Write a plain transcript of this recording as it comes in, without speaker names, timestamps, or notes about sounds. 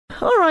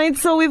All right,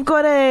 so we've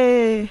got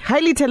a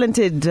highly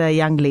talented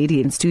young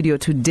lady in studio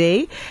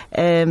today.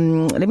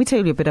 Let me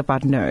tell you a bit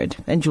about Niird,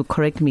 and you'll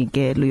correct me,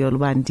 Luyolo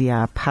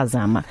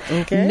Gcilitshana.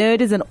 Okay.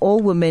 Niird is an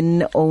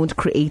all-women-owned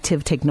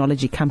creative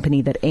technology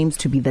company that aims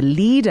to be the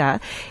leader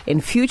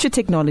in future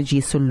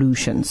technology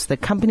solutions. The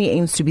company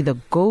aims to be the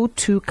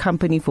go-to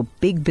company for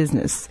big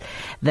business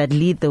that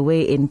lead the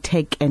way in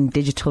tech and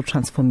digital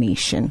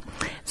transformation.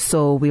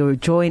 So we were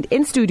joined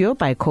in studio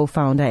by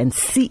co-founder and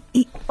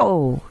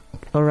CEO,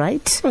 all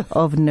right,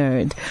 of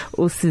Niird,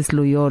 Usis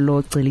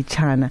Luyolo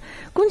Gcilitshana.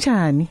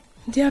 Kunjani?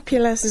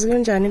 Ndiyaphila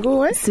sikunjani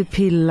kuwe?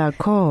 Siphila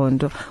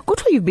khondo.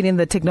 Kuthiwa you've been in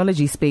the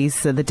technology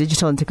space, the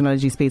digital and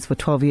technology space for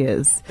 12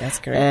 years. That's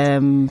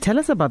correct. Tell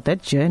us about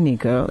that journey,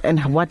 girl,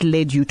 and what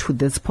led you to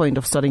this point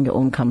of starting your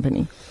own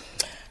company.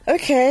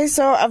 Okay,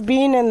 so I've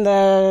been in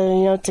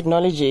the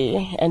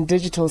technology and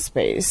digital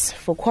space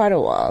for quite a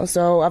while.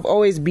 So I've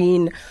always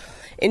been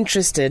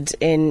interested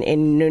in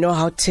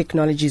how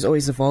technology is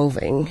always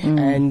evolving,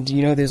 and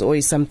there's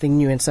always something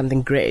new and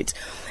something great,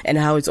 and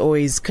how it's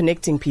always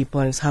connecting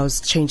people and how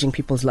it's changing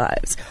people's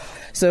lives.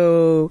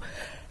 So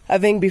I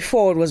think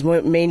before it was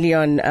mainly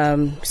on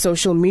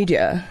social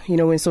media.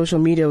 When social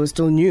media was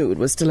still new, it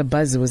was still a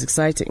buzz, it was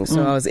exciting.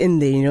 So I was in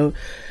there,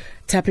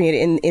 tapping it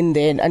in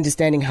there and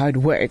understanding how it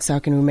works, how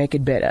can we make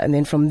it better. And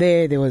then from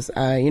there was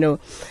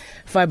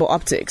fiber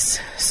optics,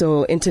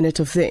 so Internet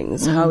of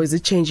Things. How is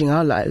it changing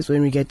our lives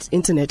when we get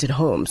internet at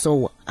home?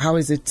 So how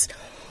is it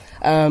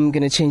going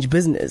to change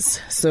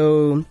business?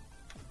 So,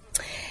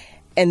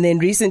 and then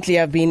recently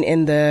I've been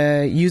in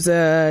the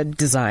user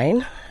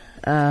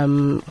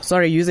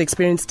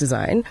experience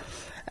design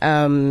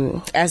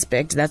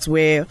aspect. That's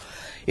where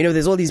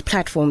there's all these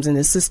platforms and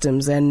the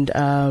systems and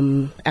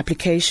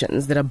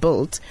applications that are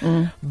built,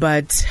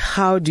 but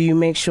how do you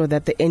make sure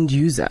that the end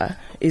user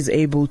is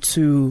able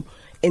to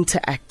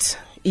interact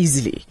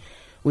easily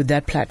with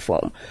that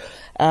platform?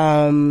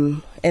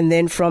 And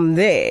then from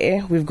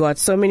there, we've got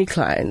so many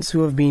clients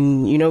who have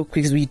been,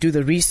 because we do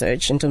the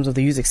research in terms of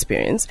the user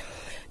experience,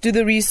 do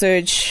the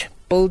research,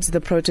 build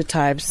the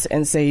prototypes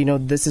and say,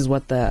 this is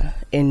what the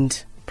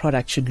end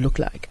product should look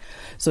like.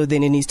 So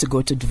then it needs to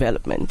go to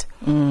development.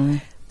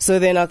 So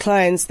then our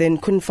clients then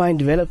couldn't find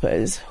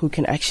developers who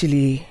can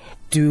actually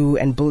do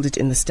and build it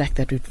in the stack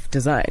that we've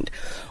designed.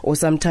 Or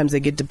sometimes they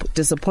get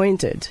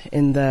disappointed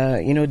in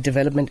the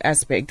development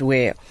aspect,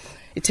 where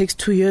it takes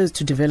 2 years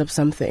to develop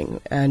something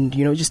and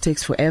it just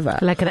takes forever.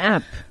 Like an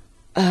app?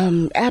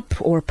 App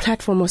or a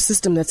platform or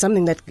system, that's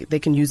something that they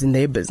can use in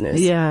their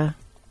business. Yeah.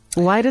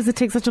 Why does it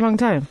take such a long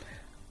time?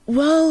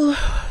 Well,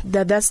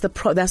 that's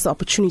the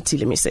opportunity,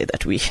 let me say,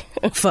 that we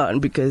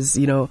found, because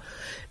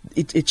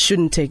it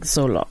shouldn't take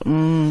so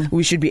long.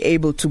 We should be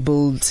able to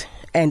build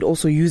and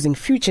also using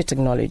future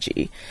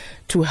technology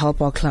to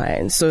help our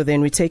clients. So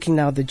then we're taking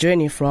now the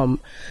journey from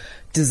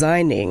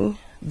designing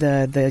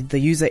the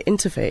user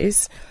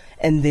interface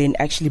and then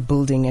actually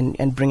building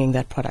and bringing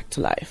that product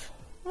to life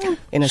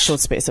in a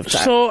short space of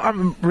time. So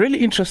I'm really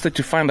interested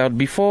to find out,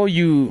 before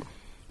you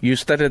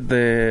started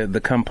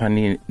the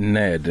company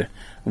Niird,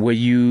 were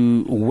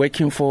you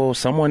working for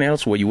someone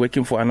else? Were you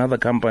working for another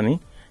company?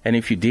 And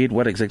if you did,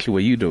 what exactly were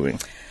you doing?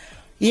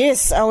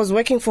 Yes, I was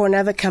working for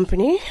another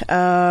company,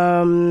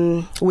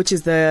 which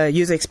is the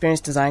user experience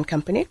design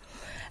company.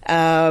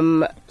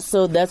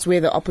 So that's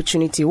where the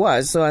opportunity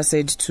was. So I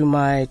said to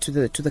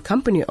the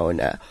company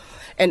owner,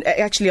 and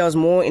actually I was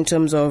more in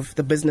terms of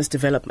the business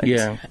development,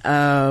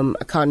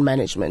 account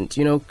management,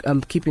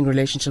 keeping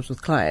relationships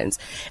with clients,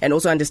 and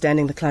also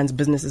understanding the clients'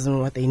 businesses and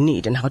what they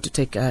need and how to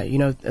take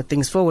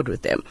things forward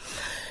with them.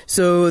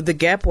 So the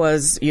gap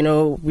was,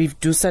 we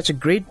do such a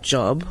great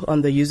job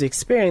on the user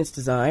experience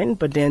design,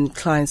 but then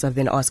clients are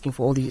then asking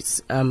for all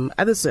these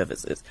other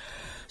services.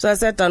 So I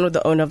sat down with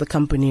the owner of the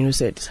company who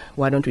said,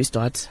 why don't we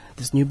start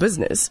this new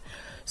business?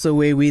 So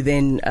where we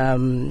then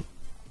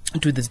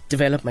do the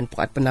development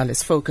part, but now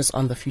let's focus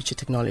on the future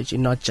technology,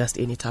 not just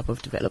any type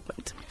of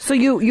development. So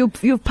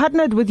you've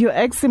partnered with your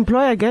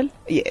ex-employer, girl?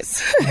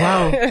 Yes.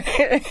 Wow.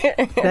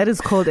 That is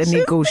called a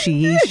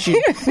negotiation.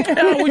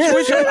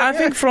 Which I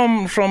think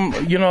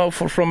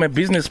from a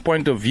business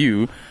point of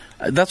view,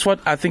 that's what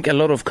I think a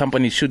lot of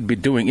companies should be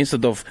doing,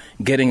 instead of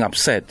getting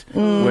upset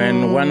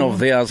when one of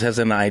theirs has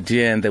an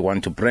idea and they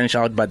want to branch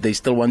out, but they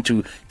still want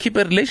to keep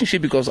a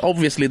relationship, because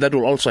obviously that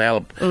will also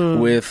help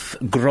with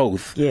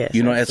growth, yes,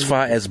 as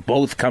far as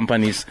both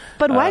companies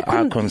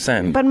are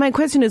concerned. But my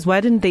question is, why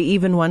didn't they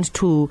even want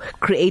to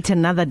create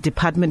another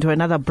department or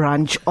another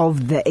branch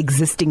of the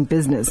existing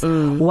business?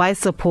 Why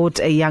support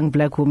a young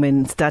black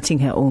woman starting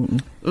her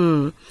own?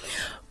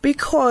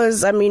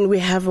 Because, we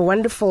have a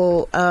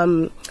wonderful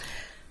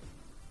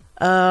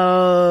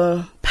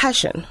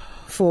passion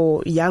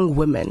for young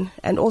women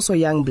and also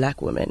young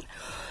black women.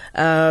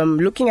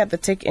 Looking at the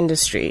tech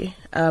industry,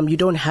 you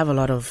don't have a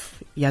lot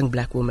of young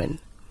black women.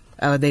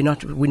 We're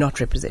not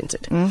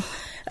represented.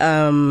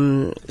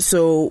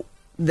 So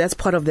that's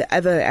part of the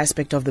other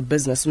aspect of the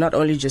business, not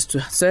only just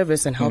to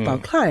service and help our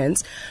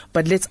clients,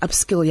 but let's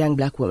upskill young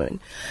black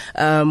women.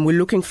 We're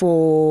looking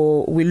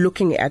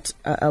at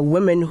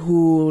women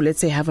who, let's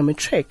say, have a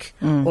matric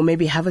or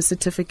maybe have a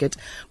certificate,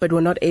 but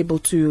were not able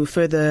to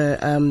further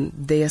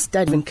their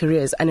study and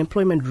careers.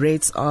 Unemployment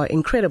rates are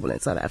incredible in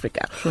South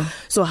Africa. Sure.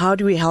 So how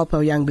do we help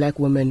our young black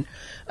women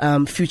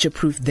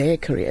future-proof their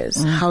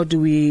careers? How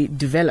do we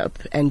develop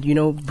and,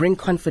 bring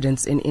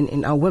confidence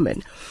in our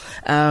women?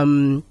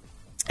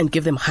 And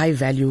give them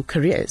high-value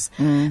careers.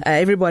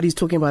 Everybody's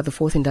talking about the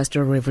fourth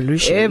industrial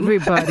revolution.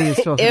 Everybody is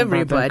talking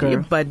about that,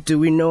 girl. But do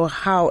we know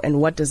how and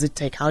what does it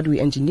take? How do we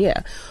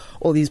engineer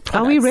all these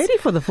products? Are we ready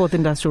for the fourth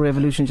industrial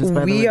revolution?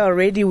 We are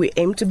ready. We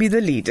aim to be the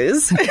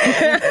leaders.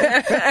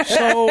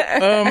 So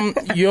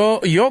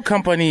your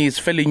company is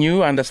fairly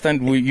new. I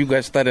understand you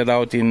guys started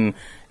out in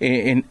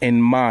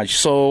March.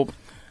 So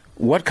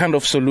what kind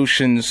of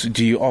solutions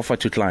do you offer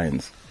to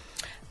clients?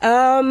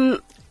 Our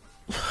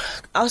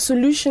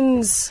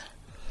solutions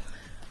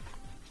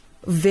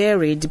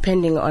vary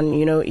depending on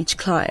each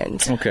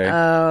client. Okay.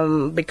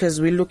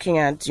 Because we're looking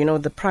at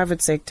the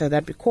private sector,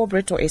 that be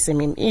corporate or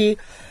SMME,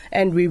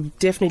 and we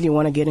definitely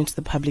want to get into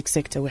the public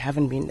sector. We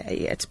haven't been there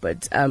yet,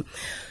 but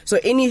so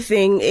any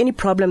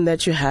problem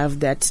that you have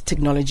that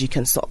technology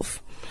can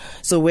solve.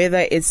 So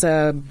whether it's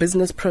a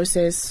business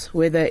process,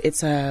 whether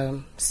it's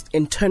a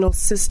internal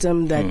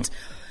system that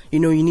you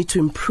need to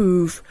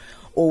improve,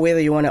 or whether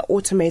you want to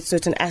automate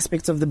certain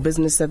aspects of the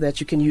business so that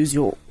you can use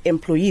your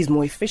employees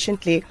more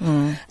efficiently.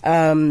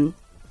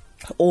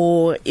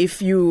 Or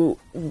if you're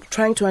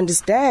trying to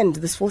understand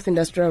this fourth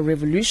industrial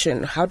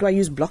revolution, how do I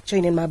use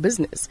blockchain in my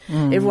business?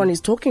 Everyone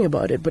is talking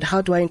about it, but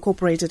how do I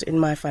incorporate it in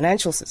my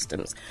financial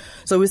systems?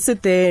 So we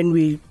sit there and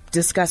we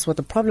discuss what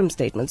the problem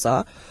statements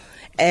are,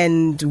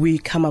 and we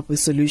come up with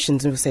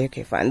solutions, and we say,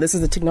 okay, fine, this is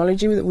the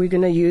technology that we're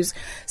going to use.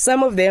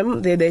 Some of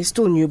them, they're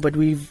still new, but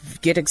we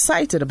get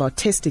excited about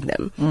testing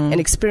them and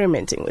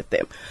experimenting with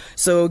them.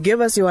 So give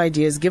us your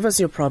ideas, give us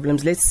your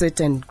problems, let's sit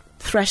and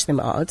thrash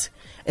them out.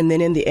 And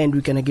then in the end,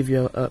 we're going to give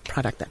you a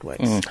product that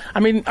works. I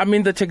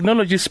mean, the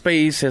technology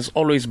space has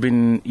always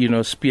been,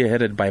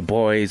 spearheaded by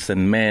boys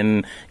and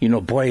men.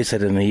 Boys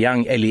at a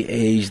young, early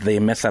age, they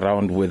mess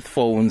around with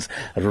phones,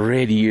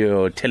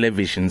 radio,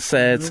 television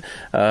sets,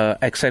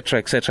 etc.,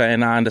 etc.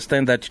 And I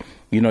understand that,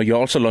 you're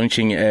also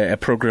launching a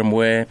program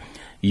where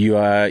you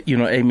are,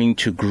 aiming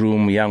to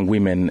groom young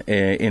women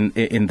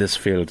in this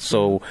field.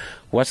 So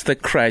what's the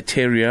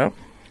criteria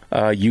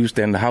used,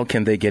 and how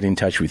can they get in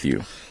touch with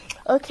you?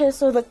 Okay,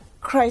 so the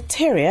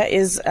criteria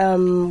is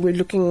we're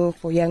looking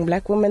for young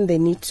black women. They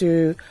need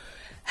to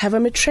have a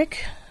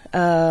matric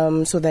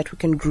so that we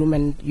can groom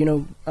and,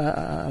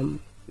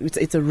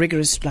 it's a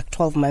rigorous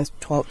 12 months,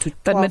 12 to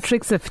 12. But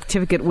matric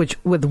certificate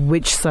with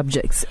which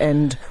subjects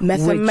and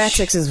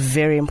mathematics is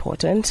very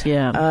important.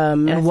 Yeah.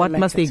 And what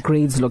must their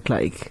grades look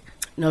like?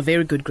 No,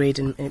 very good grades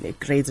in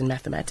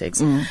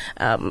mathematics.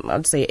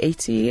 I'd say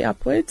 80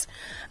 upwards.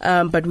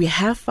 But we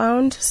have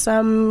found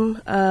some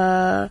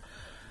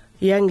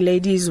young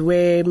ladies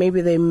where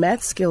maybe their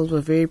math skills were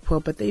very poor,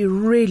 but they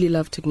really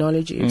love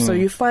technology. So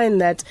you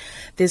find that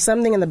there's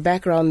something in the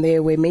background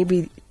there where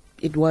maybe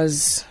it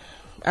was,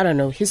 I don't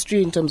know,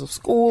 history in terms of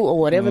school or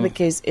whatever the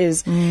case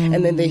is,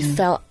 and then they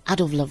fell out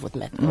of love with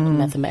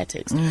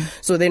mathematics.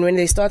 So then when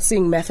they start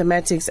seeing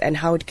mathematics and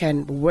how it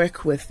can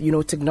work with,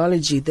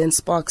 technology, then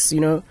sparks,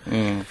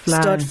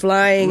 start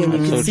flying, and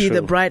you can see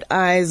the bright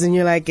eyes, and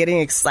you're like getting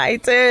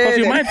excited. Because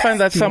you might find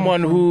that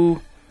someone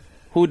who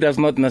does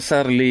not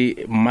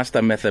necessarily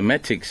master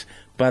mathematics,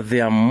 but they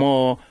are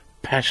more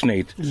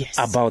passionate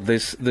about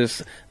this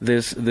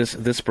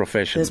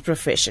profession. This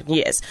profession,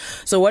 yes.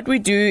 So what we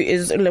do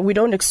is we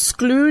don't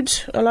exclude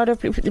a lot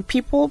of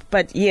people,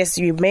 but yes,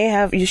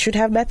 you should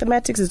have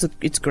mathematics.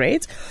 It's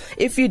great.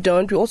 If you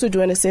don't, we also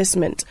do an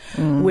assessment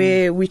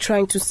where we're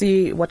trying to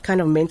see what kind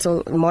of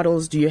mental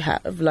models do you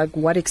have, like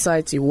what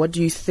excites you, what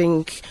do you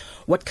think,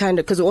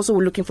 because also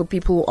we're looking for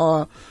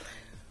people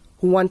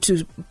who want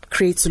to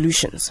create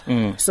solutions.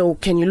 So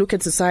can you look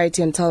at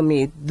society and tell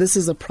me this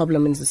is a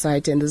problem in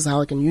society and this is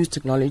how I can use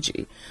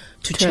technology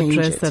to change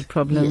address that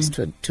problem? Yes,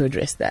 to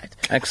address that.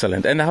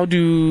 Excellent. And how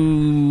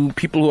do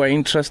people who are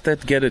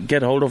interested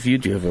get hold of you?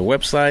 Do you have a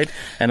website?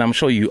 And I'm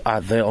sure you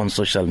are there on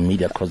social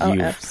media because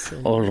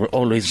you've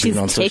always been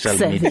on social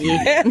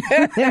media.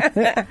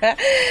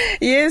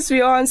 Yes, we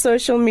are on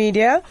social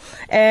media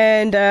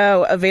and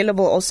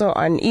available also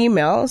on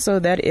email. So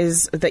that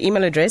is, the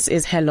email address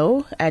is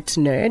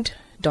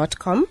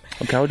hello@niird.com.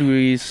 Okay, how do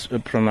we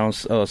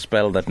pronounce or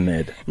spell that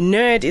Niird?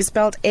 Niird is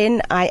spelled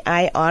Niird.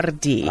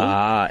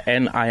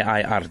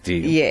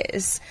 Niird.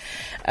 Yes.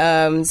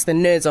 It's the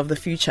nerds of the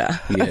future.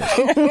 Yes.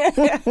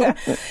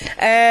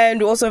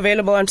 And we're also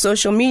available on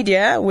social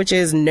media, which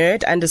is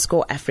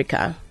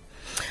Niird_Africa.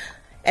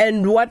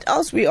 And what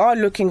else we are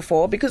looking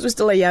for, because we're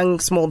still a young,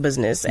 small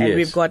business, and Yes.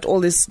 we've got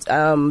all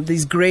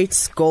these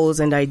great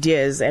goals and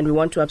ideas, and we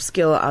want to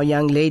upskill our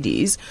young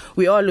ladies,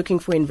 we are looking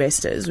for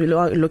investors, we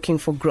are looking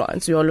for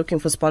grants, we are looking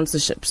for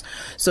sponsorships.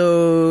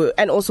 So,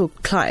 and also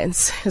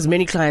clients, as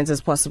many clients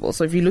as possible.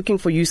 So if you're looking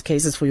for use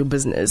cases for your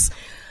business,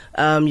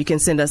 you can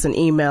send us an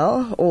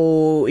email,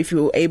 or if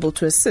you're able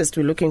to assist,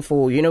 we're looking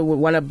for, we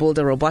want to build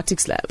a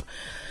robotics lab.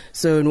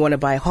 So we want to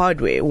buy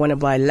hardware, we want to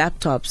buy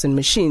laptops and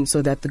machines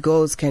so that the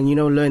girls can,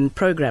 learn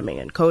programming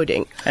and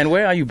coding. And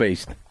where are you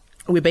based?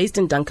 We're based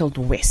in Dunkeld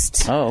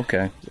West. Oh,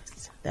 okay.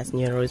 That's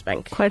near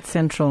Rosebank. Quite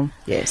central.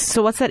 Yes.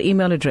 So what's that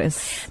email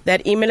address?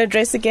 That email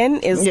address again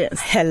is Yes.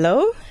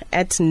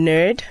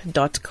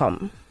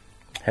 hello@niird.com.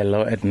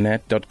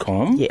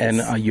 hello@net.com. Yes. And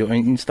are you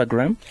on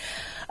Instagram?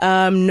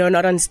 No,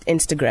 not on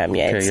Instagram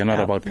yet. Okay, you're not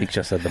about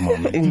pictures at the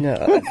moment. No,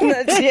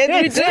 not yet.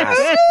 We do.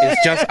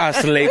 It's just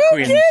us slay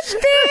queens. It's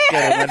just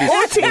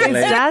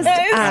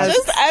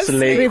us.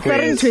 Slay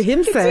Referring queens to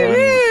himself.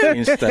 on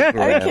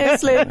Instagram. Okay,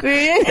 slave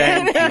queen.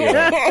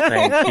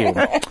 Thank you.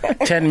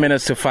 10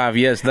 minutes to 5.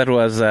 Yes, that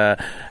was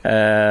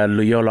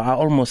Luyolo. I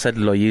almost said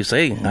Loyiso.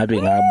 Hey, I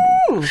think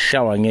I'm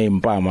showering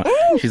name Bama.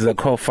 She's the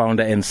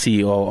co-founder and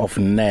CEO of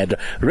Niird.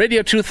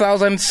 Radio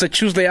 2000, it's a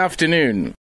Tuesday afternoon.